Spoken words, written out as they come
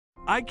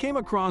I came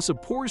across a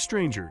poor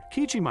stranger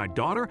teaching my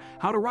daughter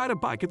how to ride a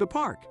bike at the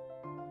park.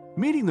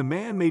 Meeting the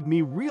man made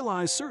me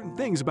realize certain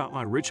things about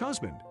my rich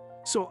husband,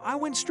 so I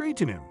went straight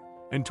to him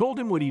and told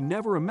him what he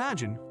never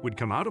imagined would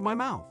come out of my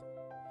mouth.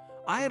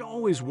 I had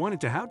always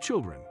wanted to have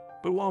children,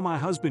 but while my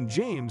husband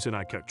James and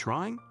I kept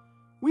trying,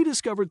 we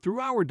discovered through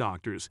our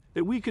doctors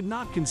that we could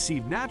not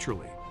conceive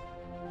naturally.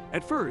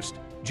 At first,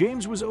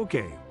 James was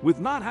okay with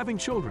not having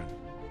children.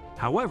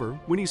 However,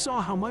 when he saw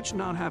how much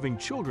not having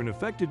children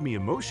affected me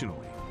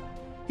emotionally,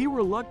 he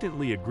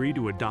reluctantly agreed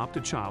to adopt a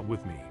child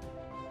with me.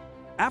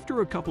 After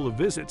a couple of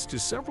visits to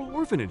several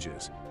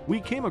orphanages, we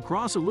came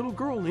across a little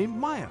girl named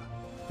Maya,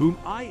 whom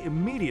I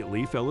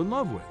immediately fell in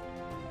love with.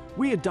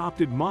 We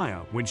adopted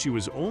Maya when she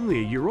was only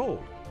a year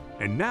old,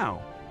 and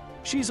now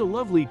she's a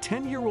lovely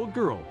 10-year-old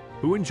girl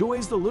who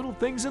enjoys the little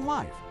things in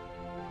life.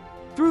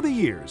 Through the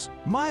years,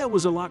 Maya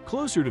was a lot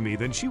closer to me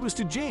than she was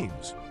to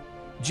James.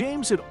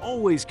 James had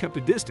always kept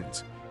a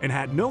distance and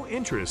had no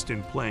interest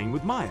in playing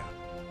with Maya.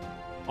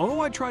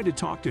 Although I tried to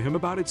talk to him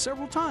about it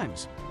several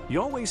times, he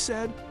always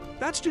said,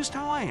 "That's just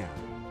how I am."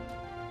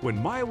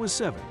 When Maya was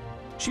 7,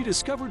 she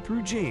discovered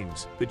through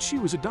James that she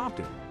was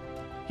adopted.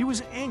 He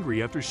was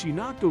angry after she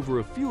knocked over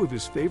a few of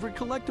his favorite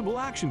collectible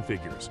action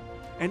figures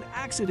and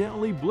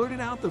accidentally blurted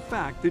out the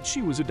fact that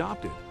she was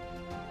adopted.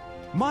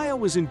 Maya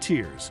was in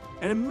tears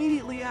and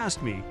immediately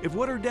asked me if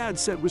what her dad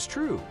said was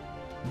true.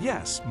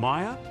 "Yes,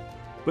 Maya,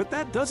 but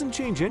that doesn't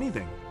change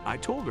anything," I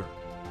told her.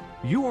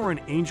 "You are an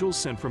angel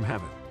sent from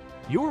heaven.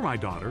 You're my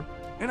daughter,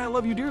 and I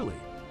love you dearly."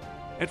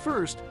 At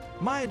first,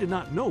 Maya did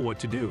not know what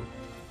to do.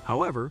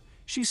 However,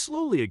 she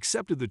slowly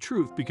accepted the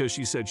truth because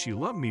she said she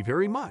loved me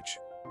very much.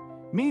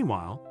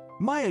 Meanwhile,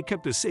 Maya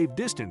kept a safe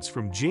distance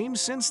from James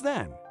since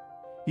then.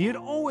 He had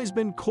always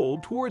been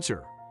cold towards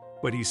her,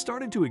 but he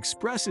started to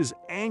express his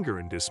anger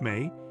and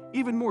dismay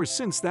even more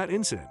since that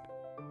incident.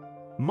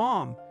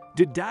 "Mom,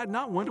 did Dad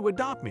not want to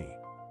adopt me?"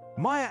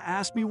 Maya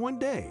asked me one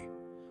day.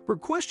 Her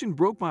question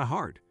broke my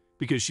heart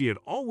because she had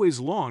always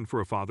longed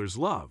for a father's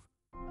love.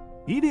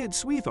 "He did,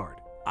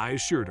 sweetheart," I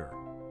assured her.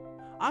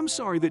 "I'm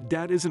sorry that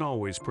Dad isn't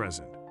always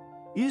present.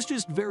 He is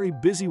just very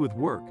busy with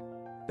work.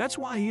 That's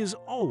why he is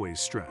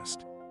always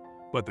stressed."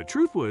 But the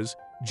truth was,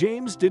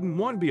 James didn't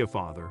want to be a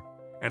father,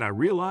 and I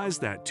realized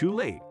that too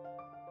late.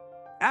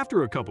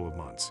 After a couple of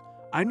months,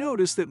 I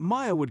noticed that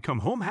Maya would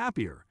come home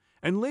happier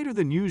and later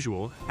than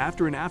usual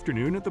after an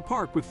afternoon at the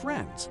park with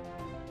friends.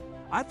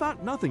 I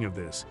thought nothing of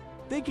this,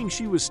 thinking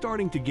she was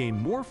starting to gain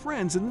more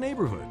friends in the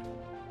neighborhood.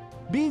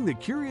 Being the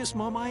curious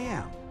mom I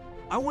am,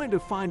 I wanted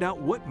to find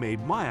out what made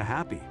Maya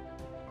happy.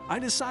 I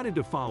decided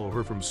to follow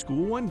her from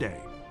school one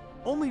day,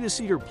 only to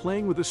see her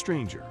playing with a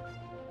stranger.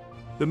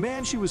 The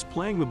man she was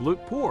playing with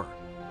looked poor,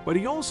 but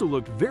he also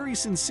looked very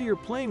sincere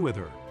playing with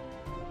her.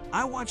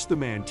 I watched the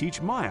man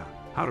teach Maya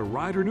how to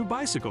ride her new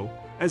bicycle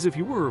as if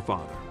he were her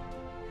father.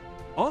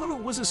 Although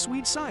it was a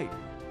sweet sight,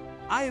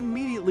 I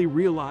immediately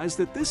realized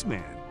that this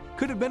man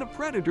could have been a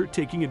predator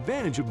taking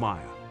advantage of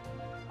Maya.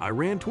 I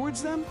ran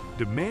towards them,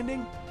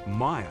 demanding,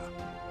 "Maya,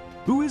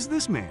 who is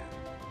this man?"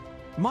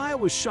 Maya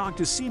was shocked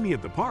to see me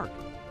at the park,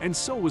 and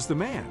so was the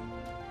man.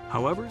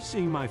 However,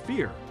 seeing my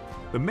fear,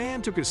 the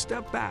man took a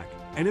step back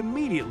and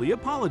immediately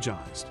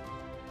apologized.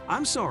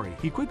 "I'm sorry,"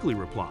 he quickly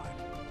replied.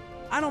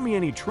 "I don't mean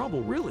any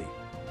trouble, really.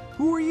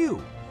 Who are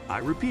you?" I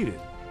repeated.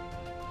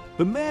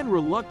 The man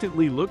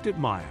reluctantly looked at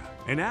Maya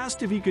and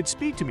asked if he could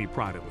speak to me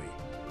privately.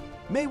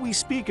 "May we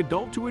speak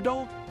adult to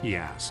adult?" he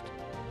asked.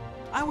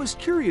 I was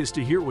curious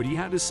to hear what he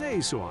had to say,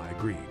 so I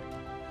agreed.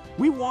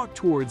 We walked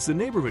towards the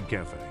neighborhood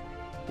cafe,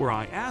 where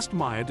I asked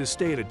Maya to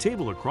stay at a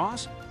table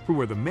across from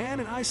where the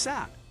man and I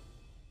sat.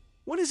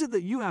 "What is it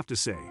that you have to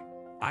say?"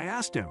 I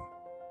asked him.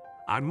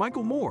 "I'm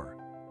Michael Moore."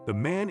 The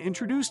man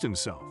introduced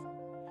himself.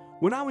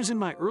 "When I was in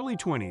my early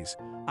 20s,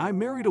 I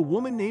married a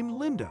woman named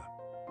Linda.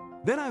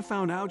 Then I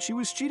found out she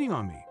was cheating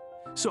on me,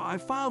 so I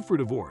filed for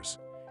divorce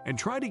and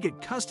tried to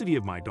get custody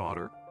of my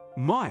daughter,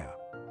 Maya."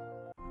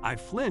 I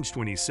flinched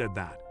when he said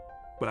that,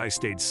 but I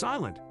stayed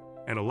silent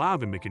and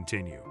allowed him to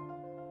continue.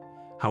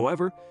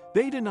 However,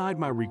 they denied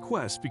my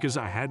request because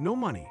I had no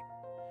money.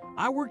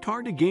 I worked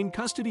hard to gain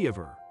custody of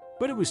her,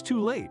 but it was too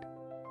late.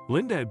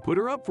 Linda had put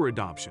her up for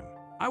adoption.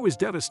 I was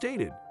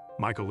devastated,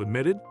 Michael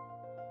admitted.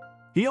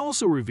 He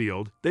also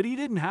revealed that he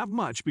didn't have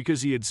much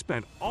because he had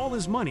spent all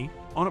his money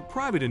on a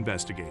private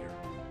investigator.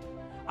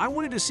 "I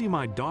wanted to see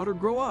my daughter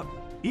grow up,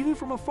 even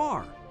from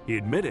afar," he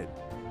admitted.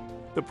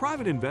 "The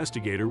private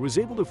investigator was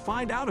able to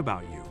find out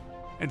about you,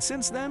 and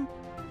since then,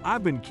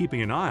 I've been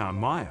keeping an eye on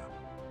Maya."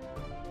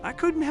 I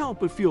couldn't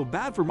help but feel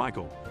bad for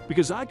Michael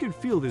because I could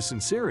feel his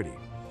sincerity.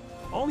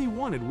 All he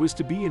wanted was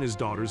to be in his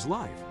daughter's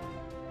life.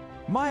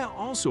 Maya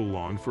also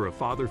longed for a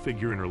father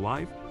figure in her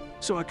life,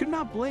 so I could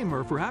not blame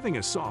her for having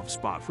a soft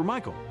spot for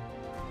Michael.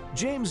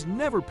 James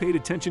never paid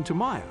attention to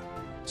Maya,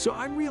 so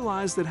I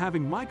realized that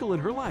having Michael in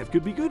her life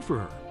could be good for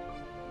her.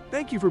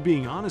 "Thank you for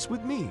being honest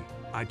with me,"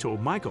 I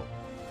told Michael.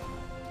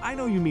 "I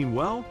know you mean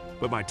well,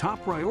 but my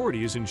top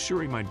priority is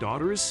ensuring my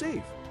daughter is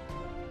safe.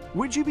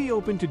 Would you be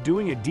open to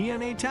doing a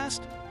DNA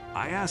test?"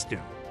 I asked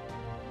him.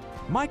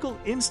 Michael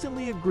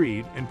instantly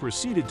agreed and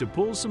proceeded to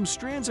pull some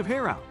strands of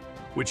hair out,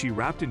 which he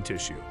wrapped in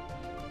tissue.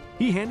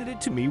 He handed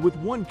it to me with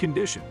one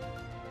condition.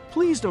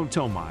 Please don't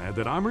tell Maya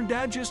that I'm her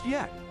dad just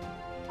yet.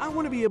 I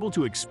want to be able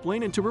to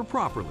explain it to her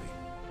properly.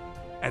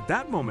 At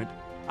that moment,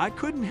 I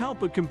couldn't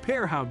help but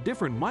compare how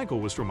different Michael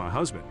was from my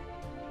husband.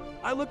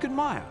 I looked at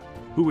Maya,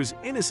 who was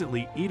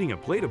innocently eating a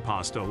plate of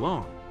pasta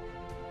alone.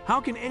 How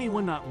can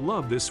anyone not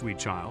love this sweet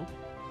child?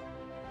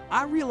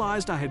 I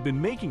realized I had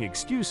been making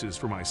excuses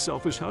for my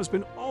selfish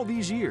husband all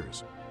these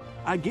years.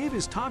 I gave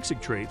his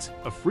toxic traits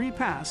a free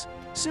pass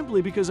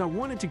simply because I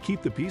wanted to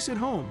keep the peace at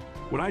home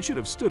when I should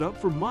have stood up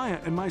for Maya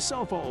and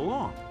myself all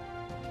along.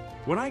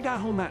 When I got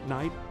home that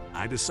night,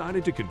 I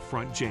decided to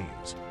confront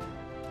James.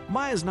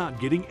 Maya's not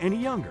getting any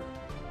younger.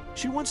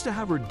 She wants to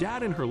have her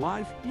dad in her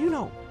life, you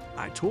know,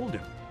 I told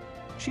him.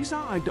 She's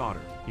not my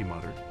daughter, he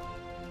muttered.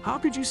 How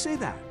could you say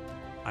that?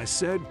 I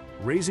said,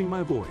 raising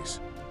my voice.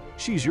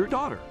 She's your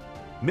daughter.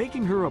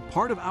 Making her a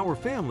part of our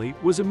family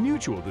was a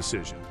mutual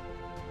decision.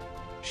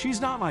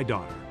 She's not my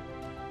daughter.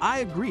 I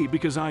agreed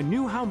because I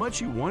knew how much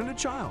you wanted a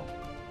child.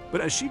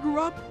 But as she grew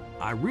up,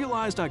 I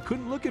realized I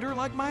couldn't look at her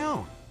like my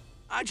own.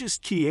 I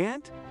just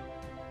can't.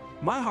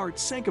 My heart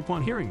sank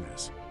upon hearing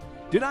this.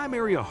 Did I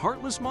marry a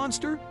heartless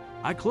monster?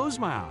 I closed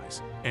my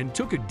eyes and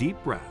took a deep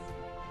breath.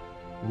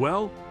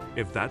 Well,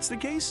 if that's the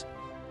case,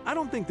 I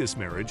don't think this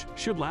marriage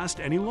should last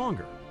any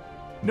longer.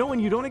 Knowing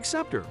you don't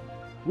accept her,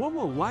 what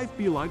will life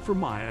be like for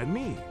Maya and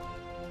me?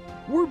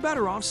 We're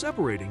better off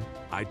separating,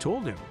 I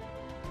told him,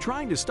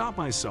 trying to stop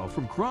myself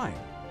from crying.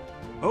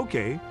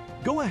 Okay,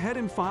 go ahead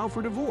and file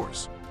for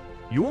divorce.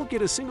 You won't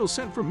get a single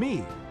cent from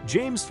me,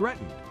 James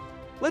threatened.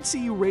 Let's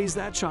see you raise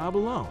that child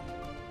alone.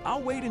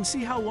 I'll wait and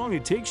see how long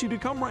it takes you to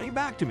come running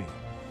back to me.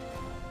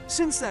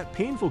 Since that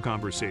painful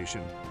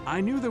conversation, I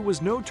knew there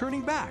was no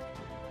turning back.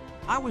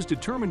 I was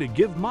determined to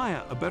give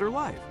Maya a better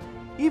life,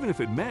 even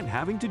if it meant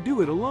having to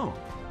do it alone.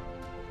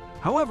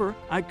 However,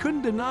 I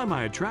couldn't deny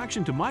my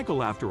attraction to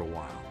Michael after a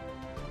while.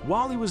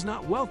 While he was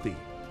not wealthy,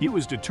 he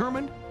was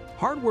determined,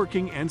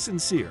 hardworking, and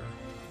sincere.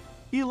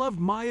 He loved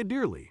Maya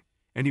dearly,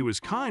 and he was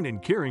kind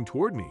and caring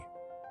toward me.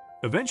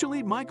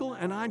 Eventually, Michael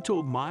and I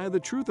told Maya the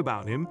truth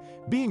about him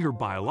being her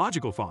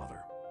biological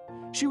father.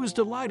 She was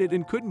delighted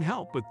and couldn't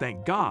help but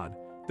thank God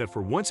that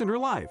for once in her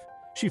life,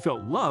 she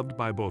felt loved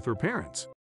by both her parents.